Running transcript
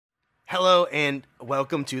Hello and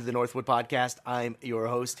welcome to the Northwood Podcast. I'm your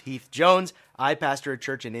host, Heath Jones. I pastor a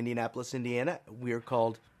church in Indianapolis, Indiana. We're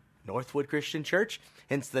called Northwood Christian Church,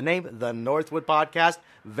 hence the name, the Northwood Podcast.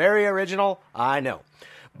 Very original, I know.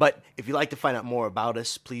 But if you'd like to find out more about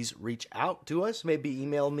us, please reach out to us. Maybe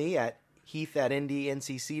email me at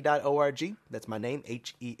heath@indncc.org. That's my name,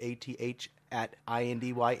 Heath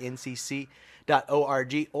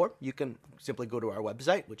 @indYNCC.org. Or you can simply go to our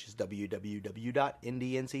website, which is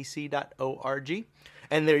www.indncc.org.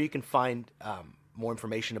 And there you can find more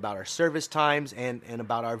information about our service times and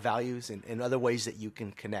about our values and other ways that you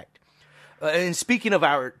can connect. And speaking of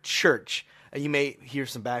our church, you may hear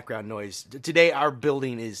some background noise. Today, our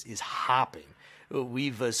building is hopping.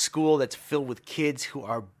 We've a school that's filled with kids who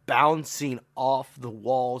are bouncing off the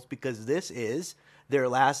walls because this is their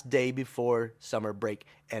last day before summer break.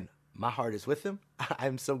 And my heart is with them.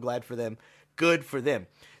 I'm so glad for them. Good for them.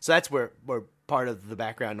 So that's where part of the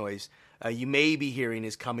background noise you may be hearing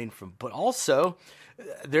is coming from. But also,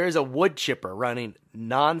 there's a wood chipper running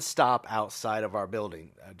nonstop outside of our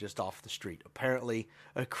building, just off the street. Apparently,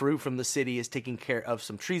 a crew from the city is taking care of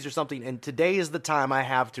some trees or something. And today is the time I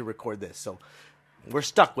have to record this. So we're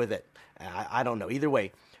stuck with it. I don't know. Either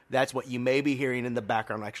way, that's what you may be hearing in the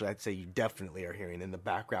background. Actually, I'd say you definitely are hearing in the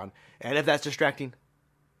background. And if that's distracting,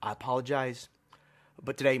 I apologize.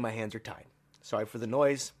 But today my hands are tied. Sorry for the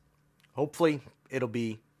noise. Hopefully it'll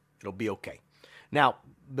be okay. Now,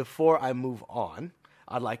 before I move on,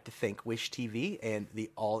 I'd like to thank Wish TV and the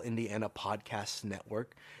All Indiana Podcast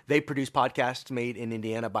Network. They produce podcasts made in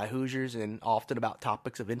Indiana by Hoosiers and often about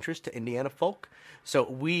topics of interest to Indiana folk. So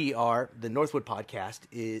the Northwood Podcast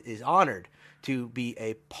is honored to be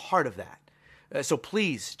a part of that. So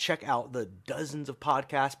please check out the dozens of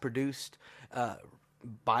podcasts produced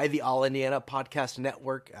by the All Indiana Podcast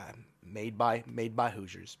Network, made by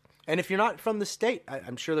Hoosiers. And if you're not from the state,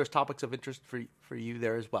 I'm sure there's topics of interest for you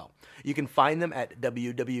there as well. You can find them at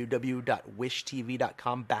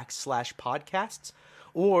www.wishtv.com/podcasts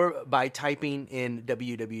or by typing in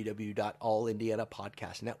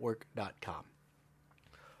www.allindianapodcastnetwork.com.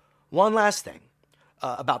 One last thing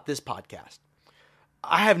about this podcast.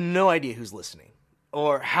 I have no idea who's listening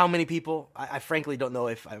or how many people. I frankly don't know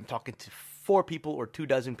if I'm talking to 4 people or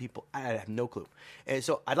 24 people. I have no clue. And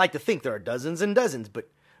so I'd like to think there are dozens and dozens, but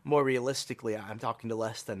more realistically, I'm talking to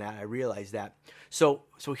less than that. I realize that. So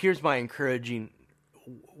here's my encouraging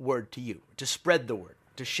word to you, to spread the word,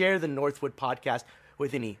 to share the Northwood Podcast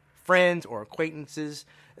with any friends or acquaintances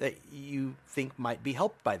that you think might be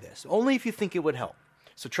helped by this, only if you think it would help.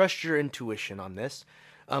 So trust your intuition on this.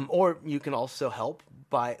 Or you can also help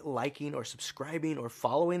by liking or subscribing or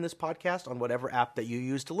following this podcast on whatever app that you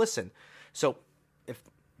use to listen. So if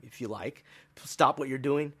you like, stop what you're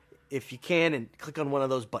doing if you can and click on one of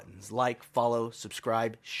those buttons, like, follow,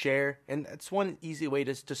 subscribe, share, and that's one easy way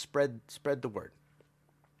to spread the word.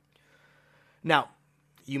 Now,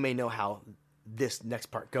 you may know how this next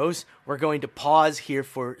part goes. We're going to pause here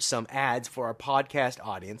for some ads for our podcast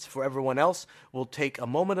audience. For everyone else, we'll take a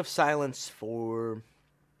moment of silence for,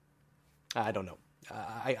 I don't know,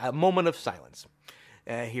 a moment of silence.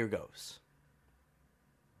 Here goes.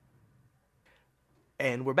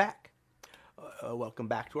 And we're back. Welcome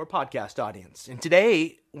back to our podcast audience. And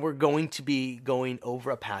today we're going to be going over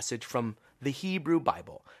a passage from the Hebrew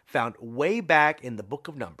Bible found way back in the book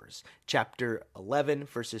of Numbers, chapter 11,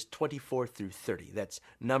 verses 24 through 30. That's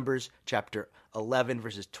Numbers chapter 11,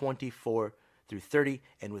 verses 24 through 30.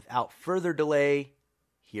 And without further delay,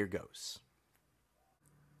 here goes.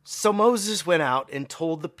 So Moses went out and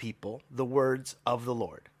told the people the words of the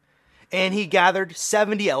Lord. And he gathered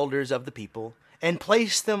 70 elders of the people and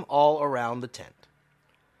placed them all around the tent.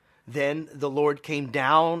 Then the Lord came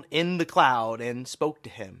down in the cloud and spoke to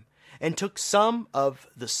him, and took some of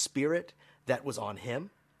the Spirit that was on him,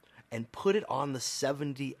 and put it on the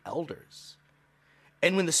 70 elders.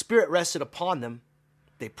 And when the Spirit rested upon them,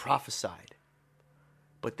 they prophesied.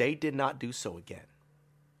 But they did not do so again.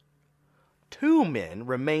 2 men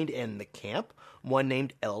remained in the camp, one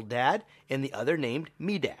named Eldad, and the other named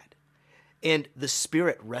Medad. And the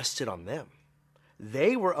Spirit rested on them.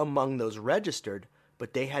 They were among those registered,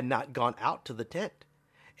 but they had not gone out to the tent.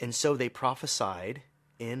 And so they prophesied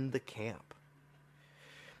in the camp.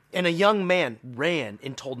 And a young man ran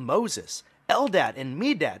and told Moses, Eldad and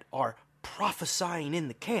Medad are prophesying in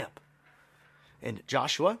the camp. And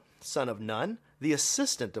Joshua, son of Nun, the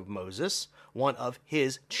assistant of Moses, one of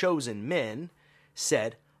his chosen men,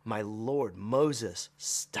 said, My lord Moses,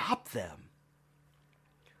 stop them.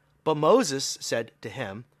 But Moses said to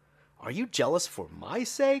him, Are you jealous for my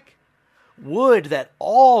sake? Would that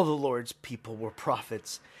all the Lord's people were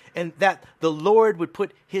prophets, and that the Lord would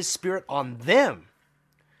put his Spirit on them.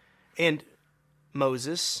 And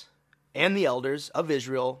Moses and the elders of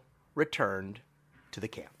Israel returned to the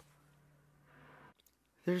camp.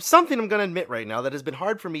 There's something I'm going to admit right now that has been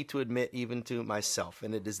hard for me to admit even to myself,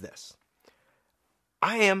 and it is this.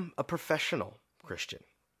 I am a professional Christian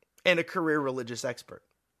and a career religious expert.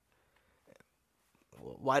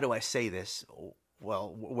 Why do I say this?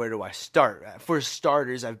 Well, where do I start? For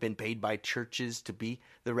starters, I've been paid by churches to be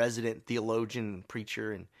the resident theologian,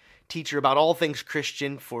 preacher, and teacher about all things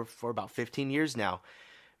Christian for about 15 years now.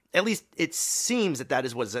 At least it seems that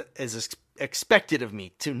is what is expected of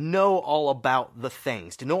me, to know all about the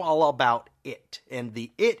things, to know all about it. And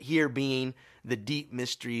the it here being the deep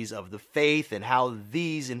mysteries of the faith and how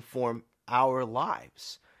these inform our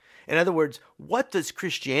lives. In other words, what does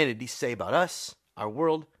Christianity say about us, our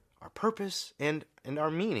world, our purpose, and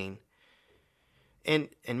our meaning? And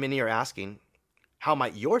many are asking, how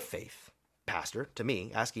might your faith, Pastor, to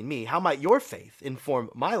me, asking me, how might your faith inform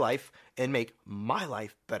my life and make my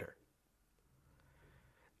life better?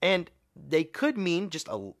 And they could mean just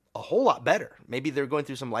a whole lot better. Maybe they're going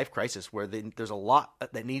through some life crisis where there's a lot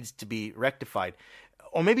that needs to be rectified.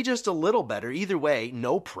 Or maybe just a little better. Either way,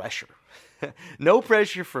 no pressure. No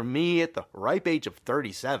pressure for me at the ripe age of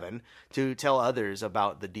 37 to tell others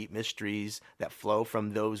about the deep mysteries that flow from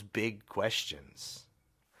those big questions.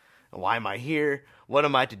 Why am I here? What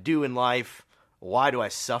am I to do in life? Why do I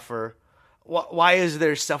suffer? Why is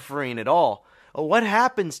there suffering at all? What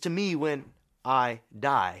happens to me when I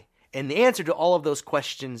die? And the answer to all of those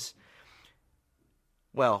questions,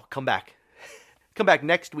 well, come back. Come back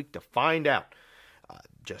next week to find out.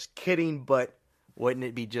 Just kidding, but wouldn't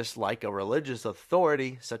it be just like a religious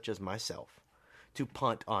authority such as myself to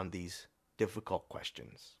punt on these difficult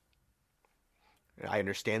questions? I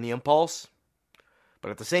understand the impulse,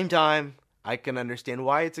 but at the same time, I can understand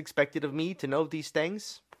why it's expected of me to know these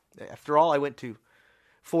things. After all, I went to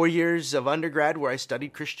 4 years of undergrad where I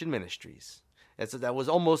studied Christian ministries. That was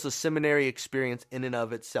almost a seminary experience in and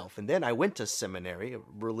of itself. And then I went to seminary, a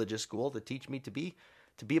religious school, to teach me to be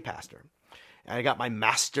a pastor. And I got my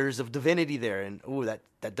master's of divinity there. And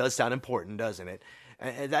that does sound important, doesn't it?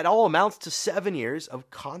 And that all amounts to 7 years of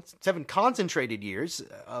 7 concentrated years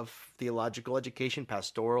of theological education,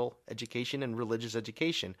 pastoral education, and religious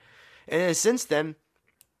education. And since then,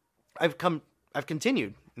 I've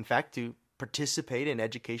continued, in fact, to participate in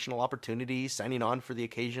educational opportunities, signing on for the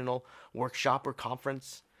occasional workshop or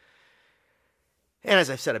conference. And as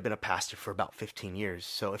I've said, I've been a pastor for about 15 years.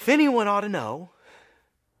 So if anyone ought to know,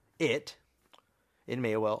 it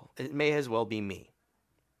may as well be me.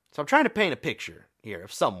 So I'm trying to paint a picture here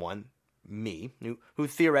of someone, me, who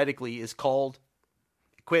theoretically is called,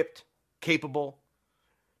 equipped, capable,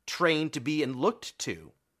 trained to be, and looked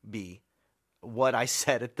to be what I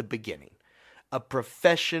said at the beginning. A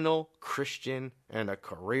professional Christian and a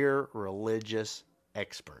career religious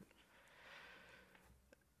expert.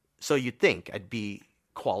 So you'd think I'd be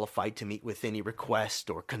qualified to meet with any request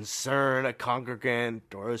or concern a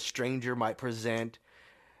congregant or a stranger might present.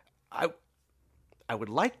 I would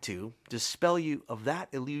like to dispel you of that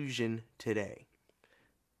illusion today.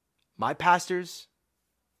 My pastor's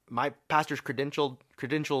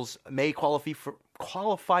credentials may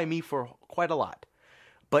qualify me for quite a lot,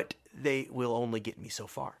 but they will only get me so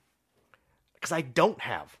far. Because I don't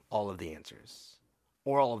have all of the answers,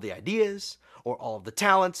 or all of the ideas, or all of the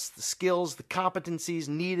talents, the skills, the competencies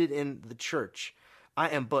needed in the church. I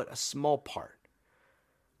am but a small part.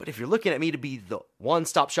 But if you're looking at me to be the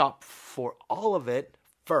one-stop shop for all of it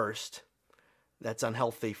first, that's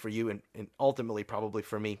unhealthy for you and ultimately probably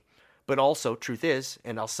for me. But also, truth is,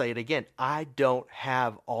 and I'll say it again, I don't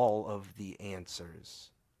have all of the answers.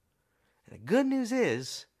 And the good news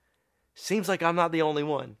is, seems like I'm not the only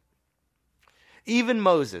one. Even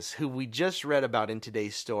Moses, who we just read about in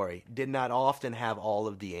today's story, did not often have all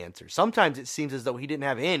of the answers. Sometimes it seems as though he didn't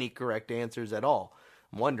have any correct answers at all.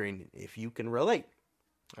 I'm wondering if you can relate.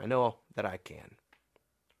 I know that I can.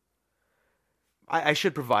 I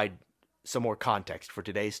should provide some more context for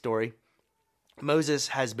today's story. Moses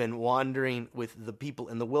has been wandering with the people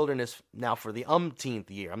in the wilderness now for the umpteenth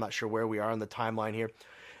year. I'm not sure where we are on the timeline here.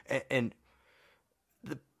 And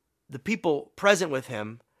the people present with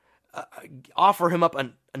him offer him up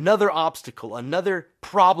another obstacle, another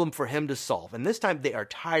problem for him to solve. And this time they are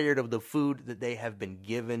tired of the food that they have been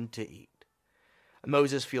given to eat.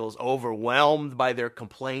 Moses feels overwhelmed by their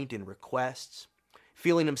complaint and requests,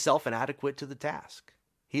 feeling himself inadequate to the task.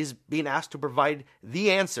 He's being asked to provide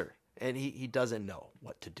the answer, and he doesn't know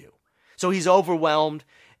what to do. So he's overwhelmed,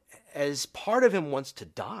 as part of him wants to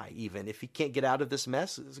die, even if he can't get out of this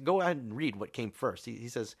mess. Go ahead and read what came first. He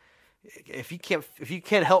says, if you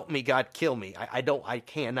can't help me, God, kill me. I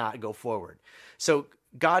cannot go forward. So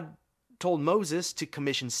God told Moses to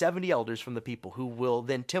commission 70 elders from the people who will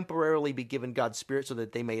then temporarily be given God's Spirit so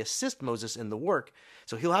that they may assist Moses in the work.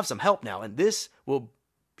 So he'll have some help now, and this will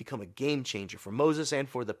become a game changer for Moses and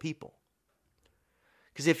for the people.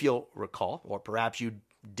 Because if you'll recall, or perhaps you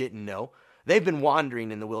didn't know, they've been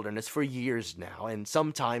wandering in the wilderness for years now, and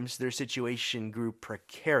sometimes their situation grew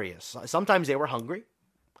precarious. Sometimes they were hungry,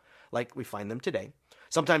 like we find them today.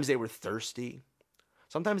 Sometimes they were thirsty.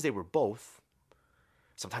 Sometimes they were both.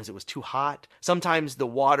 Sometimes it was too hot. Sometimes the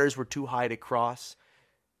waters were too high to cross.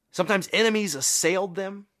 Sometimes enemies assailed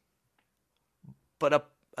them. But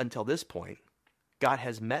up until this point, God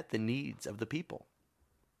has met the needs of the people.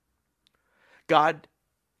 God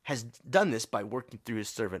has done this by working through his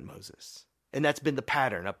servant Moses. And that's been the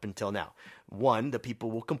pattern up until now. 1, the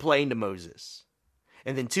people will complain to Moses.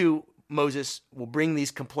 And then 2, Moses will bring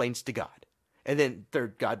these complaints to God. And then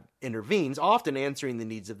 3rd, God intervenes, often answering the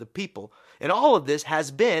needs of the people. And all of this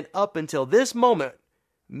has been, up until this moment,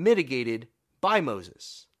 mitigated by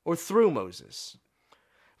Moses, or through Moses,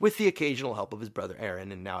 with the occasional help of his brother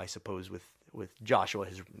Aaron, and now I suppose with Joshua,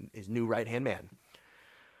 his new right-hand man.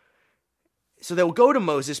 So they will go to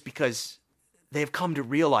Moses because they have come to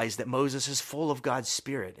realize that Moses is full of God's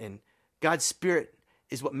Spirit, and God's Spirit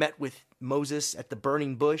is what met with Moses at the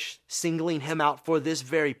burning bush, singling him out for this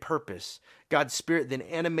very purpose. God's Spirit then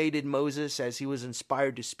animated Moses as he was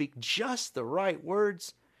inspired to speak just the right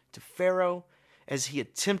words to Pharaoh as he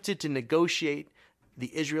attempted to negotiate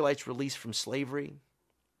the Israelites' release from slavery.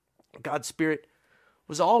 God's Spirit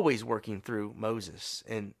was always working through Moses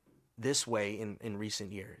in this way in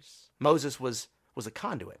recent years. Moses was a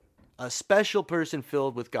conduit, a special person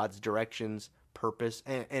filled with God's directions, purpose,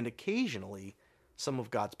 and occasionally some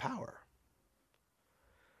of God's power.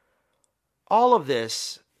 All of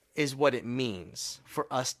this is what it means for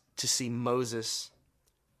us to see Moses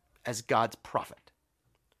as God's prophet.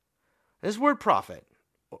 This word prophet,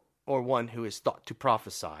 or one who is thought to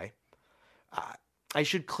prophesy, I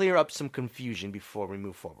should clear up some confusion before we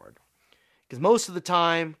move forward. Because most of the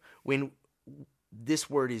time when this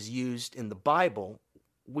word is used in the Bible,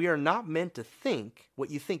 we are not meant to think what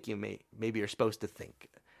you think you maybe are supposed to think.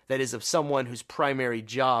 That is, of someone whose primary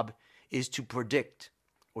job is to predict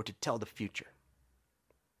or to tell the future.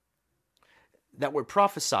 That word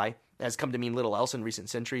prophesy has come to mean little else in recent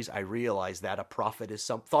centuries. I realize that a prophet is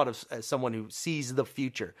thought of as someone who sees the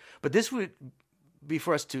future. But this would be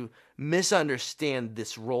for us to misunderstand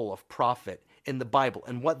this role of prophet in the Bible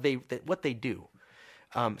and what they do.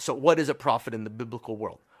 So what is a prophet in the biblical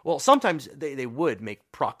world? Well, sometimes they would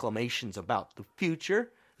make proclamations about the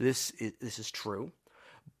future. This is true.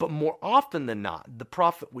 But more often than not, the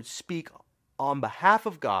prophet would speak on behalf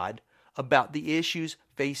of God about the issues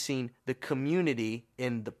facing the community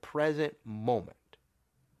in the present moment.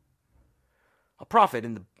 A prophet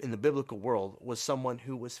in the biblical world was someone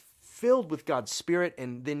who was filled with God's Spirit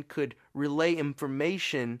and then could relay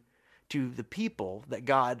information to the people that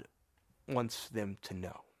God wants them to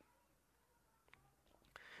know.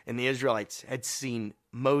 And the Israelites had seen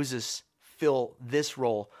Moses fill this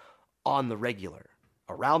role on the regular,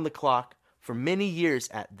 around the clock, for many years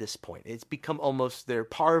at this point. It's become almost their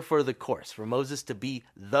par for the course for Moses to be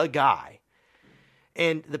the guy.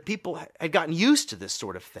 And the people had gotten used to this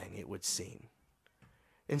sort of thing, it would seem.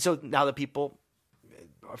 And so now the people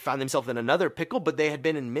found themselves in another pickle, but they had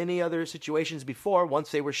been in many other situations before. Once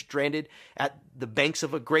they were stranded at the banks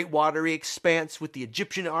of a great watery expanse with the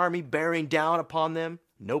Egyptian army bearing down upon them.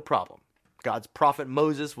 No problem. God's prophet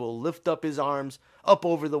Moses will lift up his arms up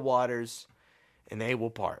over the waters, and they will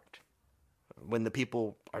part. When the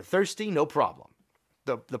people are thirsty, no problem.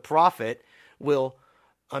 The prophet will,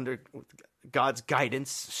 under God's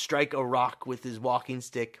guidance, strike a rock with his walking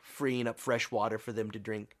stick, freeing up fresh water for them to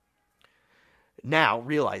drink. Now,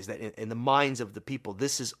 realize that in the minds of the people,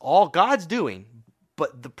 this is all God's doing,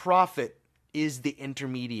 but the prophet is the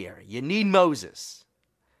intermediary. You need Moses,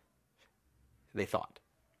 they thought.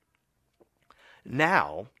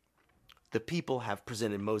 Now, the people have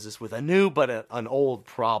presented Moses with a new but an old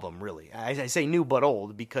problem, really. I say new but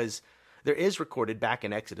old because there is recorded back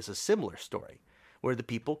in Exodus a similar story where the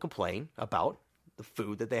people complain about the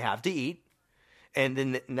food that they have to eat, and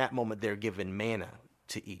then in that moment they're given manna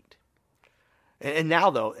to eat. And now,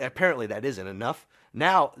 though, apparently that isn't enough.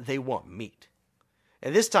 Now they want meat.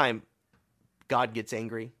 And this time, God gets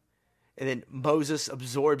angry, and then Moses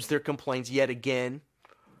absorbs their complaints yet again.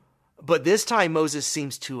 But this time Moses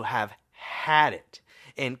seems to have had it,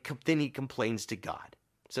 and then he complains to God.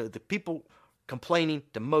 So the people complaining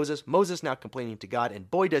to Moses, Moses now complaining to God, and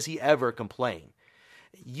boy, does he ever complain.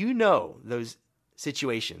 You know those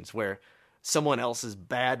situations where someone else's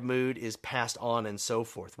bad mood is passed on and so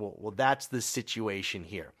forth. Well, that's the situation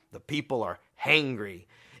here. The people are hangry,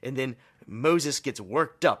 and then Moses gets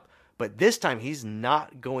worked up, but this time he's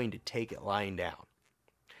not going to take it lying down.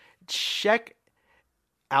 Check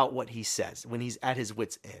out what he says when he's at his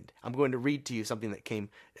wit's end. I'm going to read to you something that came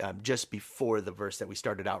just before the verse that we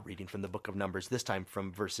started out reading from the book of Numbers, this time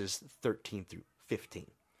from verses 13 through 15.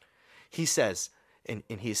 He says, and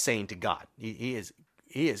he is saying to God, he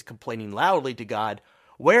is complaining loudly to God,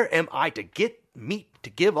 "Where am I to get meat to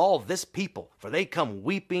give all this people? For they come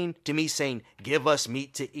weeping to me, saying, 'Give us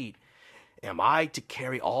meat to eat.' Am I to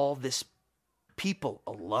carry all this people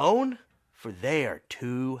alone? For they are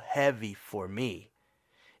too heavy for me.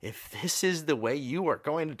 If this is the way you are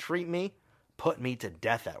going to treat me, put me to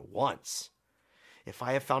death at once. If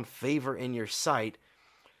I have found favor in your sight,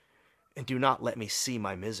 and do not let me see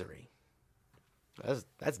my misery."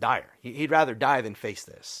 That's dire. He'd rather die than face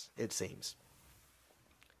this, it seems.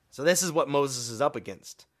 So this is what Moses is up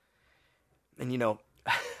against. And you know,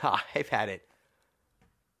 I've had it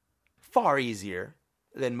far easier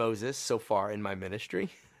than Moses so far in my ministry.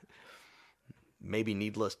 Maybe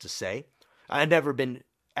needless to say, I've never been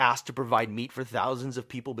asked to provide meat for thousands of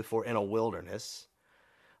people before in a wilderness,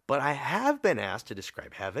 but I have been asked to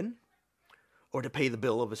describe heaven, or to pay the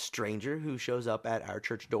bill of a stranger who shows up at our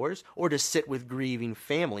church doors, or to sit with grieving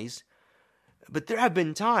families. But there have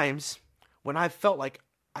been times when I felt like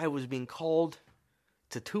I was being called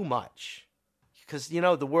to too much. Because, you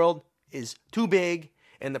know, the world is too big,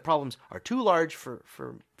 and the problems are too large for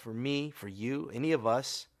me, for you, any of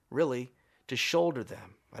us, really, to shoulder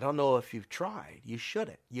them. I don't know if you've tried. You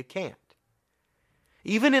shouldn't. You can't.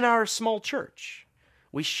 Even in our small church,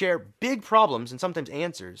 we share big problems, and sometimes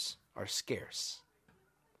answers are scarce.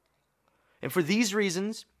 And for these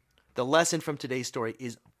reasons, the lesson from today's story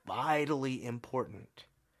is vitally important.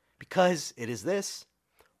 Because it is this: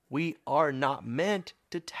 we are not meant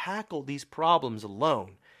to tackle these problems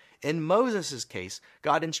alone. In Moses' case,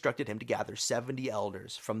 God instructed him to gather 70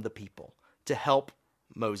 elders from the people to help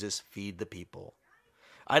Moses feed the people.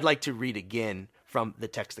 I'd like to read again from the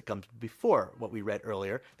text that comes before what we read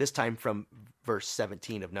earlier, this time from verse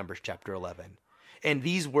 17 of Numbers chapter 11. And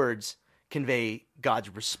these words convey God's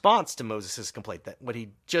response to Moses' complaint, that what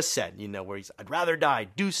he just said, you know, where he's, "I'd rather die,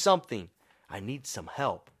 do something, I need some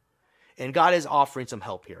help." And God is offering some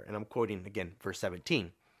help here. And I'm quoting again, verse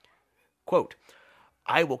 17. Quote,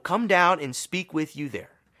 "I will come down and speak with you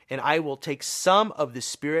there, and I will take some of the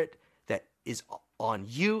Spirit that is on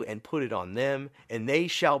you and put it on them, and they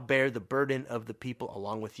shall bear the burden of the people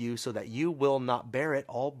along with you, so that you will not bear it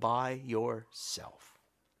all by yourself."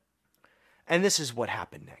 And this is what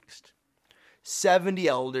happened next. 70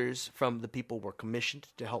 elders from the people were commissioned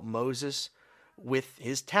to help Moses with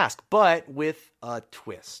his task, but with a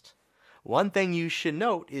twist. One thing you should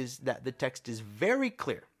note is that the text is very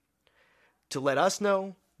clear to let us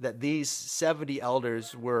know that these 70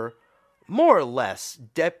 elders were more or less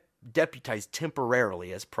deputized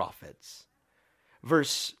temporarily as prophets.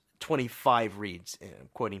 Verse 25 reads, and I'm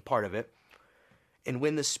quoting part of it, "And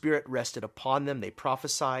when the Spirit rested upon them, they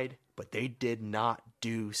prophesied, but they did not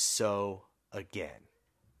do so again."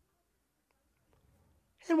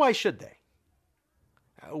 And why should they?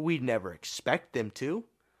 We'd never expect them to.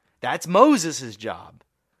 That's Moses' job.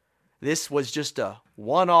 This was just a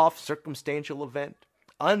one-off circumstantial event,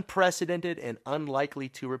 unprecedented and unlikely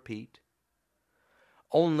to repeat.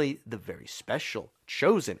 Only the very special,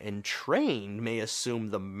 chosen, and trained may assume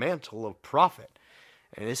the mantle of prophet.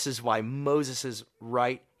 And this is why Moses'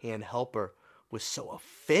 right-hand helper was so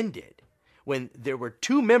offended when there were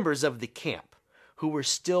two members of the camp who were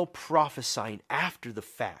still prophesying after the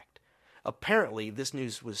fact. Apparently, this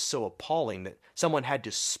news was so appalling that someone had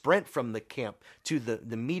to sprint from the camp to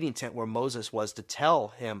the meeting tent where Moses was to tell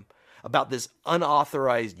him about this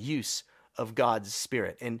unauthorized use of God's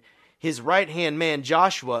Spirit. And his right-hand man,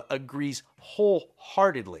 Joshua, agrees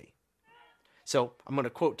wholeheartedly. So I'm going to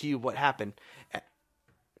quote to you what happened.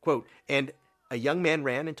 Quote, "And a young man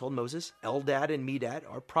ran and told Moses, 'Eldad and Medad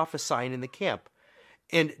are prophesying in the camp.'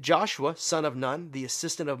 And Joshua, son of Nun, the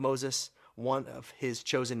assistant of Moses, one of his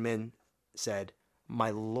chosen men, said, 'My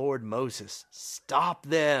Lord Moses, stop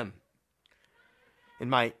them.'" And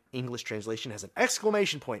my English translation has an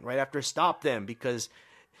exclamation point right after "stop them," because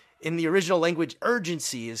in the original language,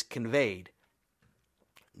 urgency is conveyed.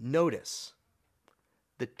 Notice,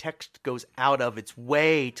 the text goes out of its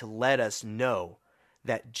way to let us know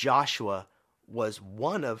that Joshua was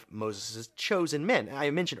one of Moses' chosen men. I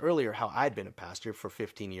mentioned earlier how I'd been a pastor for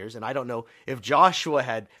 15 years, and I don't know if Joshua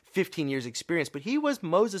had 15 years experience, but he was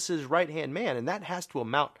Moses' right-hand man, and that has to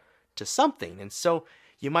amount to something. And so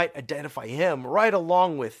you might identify him right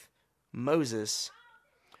along with Moses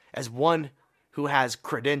as one who has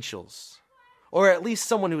credentials, or at least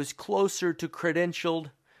someone who is closer to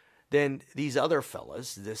credentialed than these other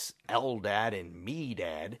fellas, this Eldad and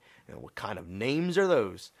Medad. What kind of names are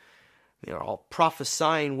those? They're all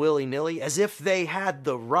prophesying willy-nilly as if they had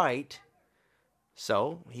the right.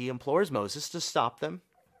 So he implores Moses to stop them,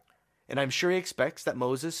 and I'm sure he expects that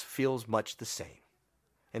Moses feels much the same.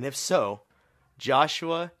 And if so,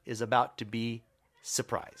 Joshua is about to be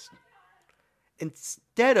surprised.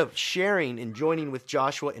 Instead of sharing and joining with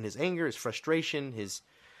Joshua in his anger, his frustration, his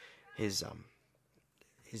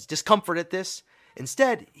discomfort at this,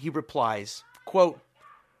 instead he replies, quote,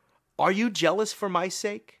 "Are you jealous for my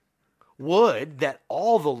sake? Would that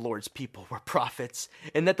all the Lord's people were prophets,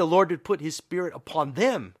 and that the Lord would put his spirit upon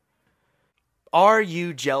them. Are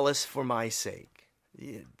you jealous for my sake?"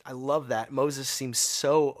 I love that. Moses seems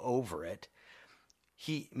so over it.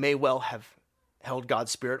 He may well have held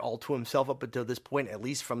God's spirit all to himself up until this point, at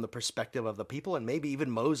least from the perspective of the people, and maybe even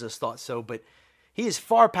Moses thought so, but he is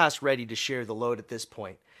far past ready to share the load at this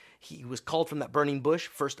point. He was called from that burning bush,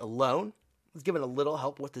 first alone, was given a little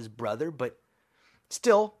help with his brother, but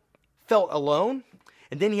still felt alone.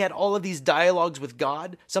 And then he had all of these dialogues with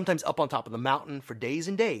God, sometimes up on top of the mountain for days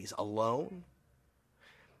and days, alone.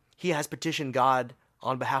 He has petitioned God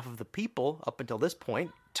on behalf of the people up until this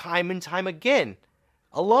point, time and time again,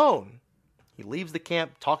 alone. He leaves the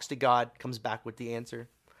camp, talks to God, comes back with the answer.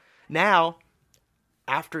 Now,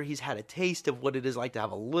 after he's had a taste of what it is like to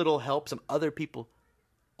have a little help, some other people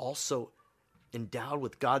also endowed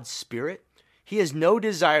with God's Spirit, he has no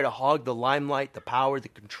desire to hog the limelight, the power, the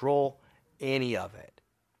control, any of it.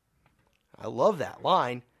 I love that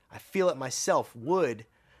line. I feel it myself. Would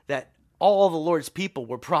that all the Lord's people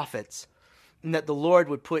were prophets, and that the Lord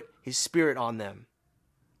would put his Spirit on them.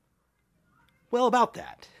 Well, about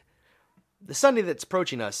that, the Sunday that's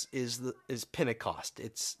approaching us is Pentecost.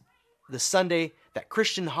 It's the Sunday, that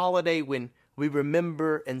Christian holiday when we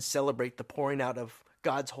remember and celebrate the pouring out of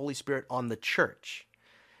God's Holy Spirit on the church.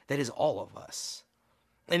 That is all of us.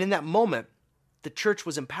 And in that moment, the church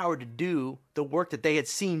was empowered to do the work that they had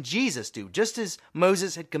seen Jesus do. Just as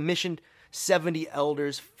Moses had commissioned 70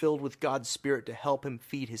 elders filled with God's Spirit to help him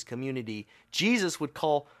feed his community, Jesus would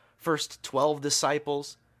call first 12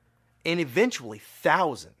 disciples, and eventually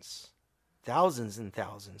thousands and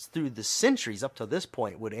thousands through the centuries up to this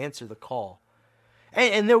point would answer the call.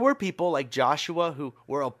 And there were people like Joshua who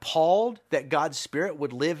were appalled that God's Spirit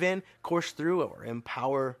would live in, course through, or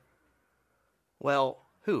empower, well,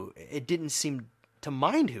 who? It didn't seem to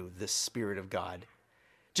mind who, the Spirit of God.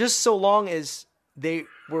 Just so long as they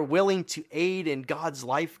were willing to aid in God's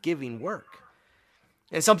life-giving work.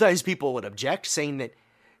 And sometimes people would object, saying that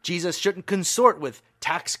Jesus shouldn't consort with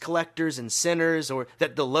tax collectors and sinners, or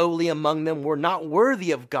that the lowly among them were not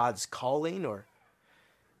worthy of God's calling, or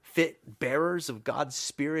fit bearers of God's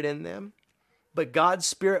Spirit in them. But God's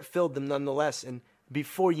Spirit filled them nonetheless, and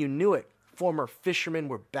before you knew it, former fishermen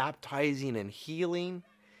were baptizing and healing,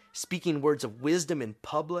 speaking words of wisdom in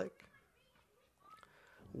public.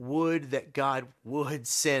 Would that God would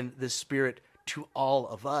send the Spirit to all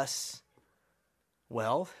of us.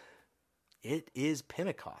 Well, it is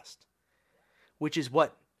Pentecost, which is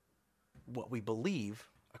what we believe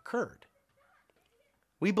occurred.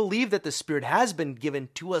 We believe that the Spirit has been given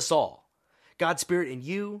to us all, God's Spirit in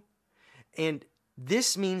you, and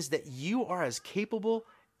this means that you are as capable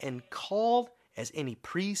and called as any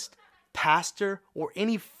priest, pastor, or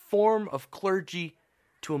any form of clergy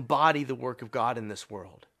to embody the work of God in this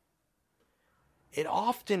world. It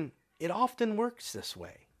often works this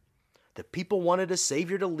way. The people wanted a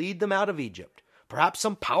Savior to lead them out of Egypt, perhaps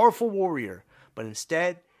some powerful warrior, but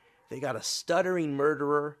instead they got a stuttering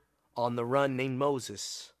murderer on the run named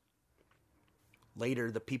Moses.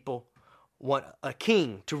 Later, the people want a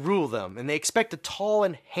king to rule them, and they expect a tall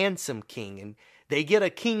and handsome king, and they get a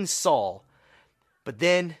King Saul. But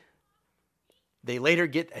then they later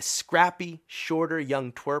get a scrappy, shorter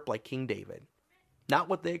young twerp like King David. Not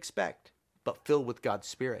what they expect, but filled with God's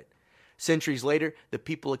Spirit. Centuries later, the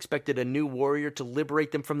people expected a new warrior to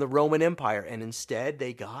liberate them from the Roman Empire, and instead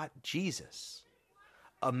they got Jesus.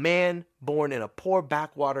 A man born in a poor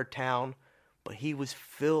backwater town, but he was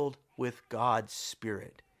filled with God's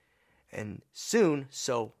Spirit. And soon,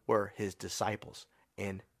 so were his disciples,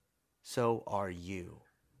 and so are you.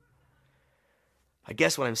 I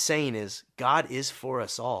guess what I'm saying is God is for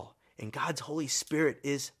us all, and God's Holy Spirit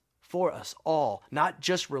is for us all, not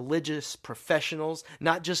just religious professionals,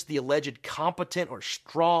 not just the alleged competent or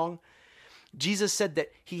strong. Jesus said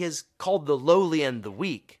that he has called the lowly and the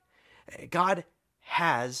weak. God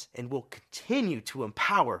has and will continue to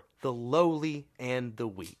empower the lowly and the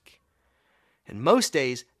weak. And most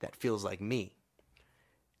days, that feels like me.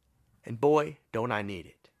 And boy, don't I need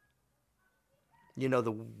it. You know,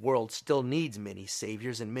 the world still needs many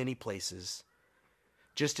saviors in many places.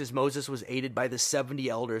 Just as Moses was aided by the 70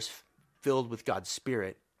 elders filled with God's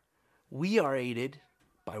Spirit, we are aided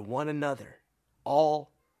by one another,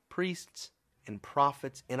 all priests and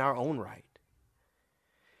prophets in our own right.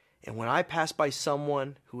 And when I pass by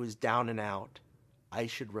someone who is down and out, I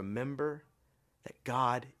should remember that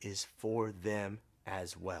God is for them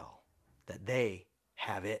as well, that they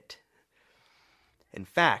have it. In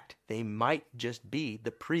fact, they might just be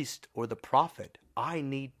the priest or the prophet I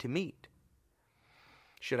need to meet.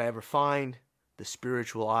 Should I ever find the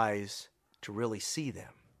spiritual eyes to really see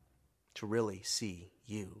them, to really see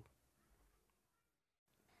you?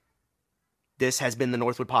 This has been the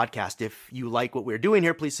Northwood Podcast. If you like what we're doing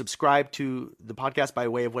here, please subscribe to the podcast by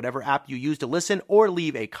way of whatever app you use to listen, or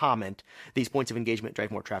leave a comment. These points of engagement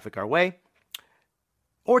drive more traffic our way.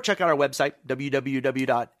 Or check out our website,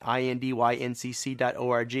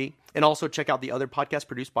 www.indyncc.org. And also check out the other podcasts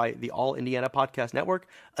produced by the All Indiana Podcast Network.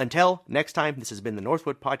 Until next time, this has been the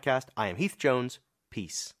Northwood Podcast. I am Heath Jones.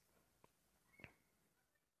 Peace.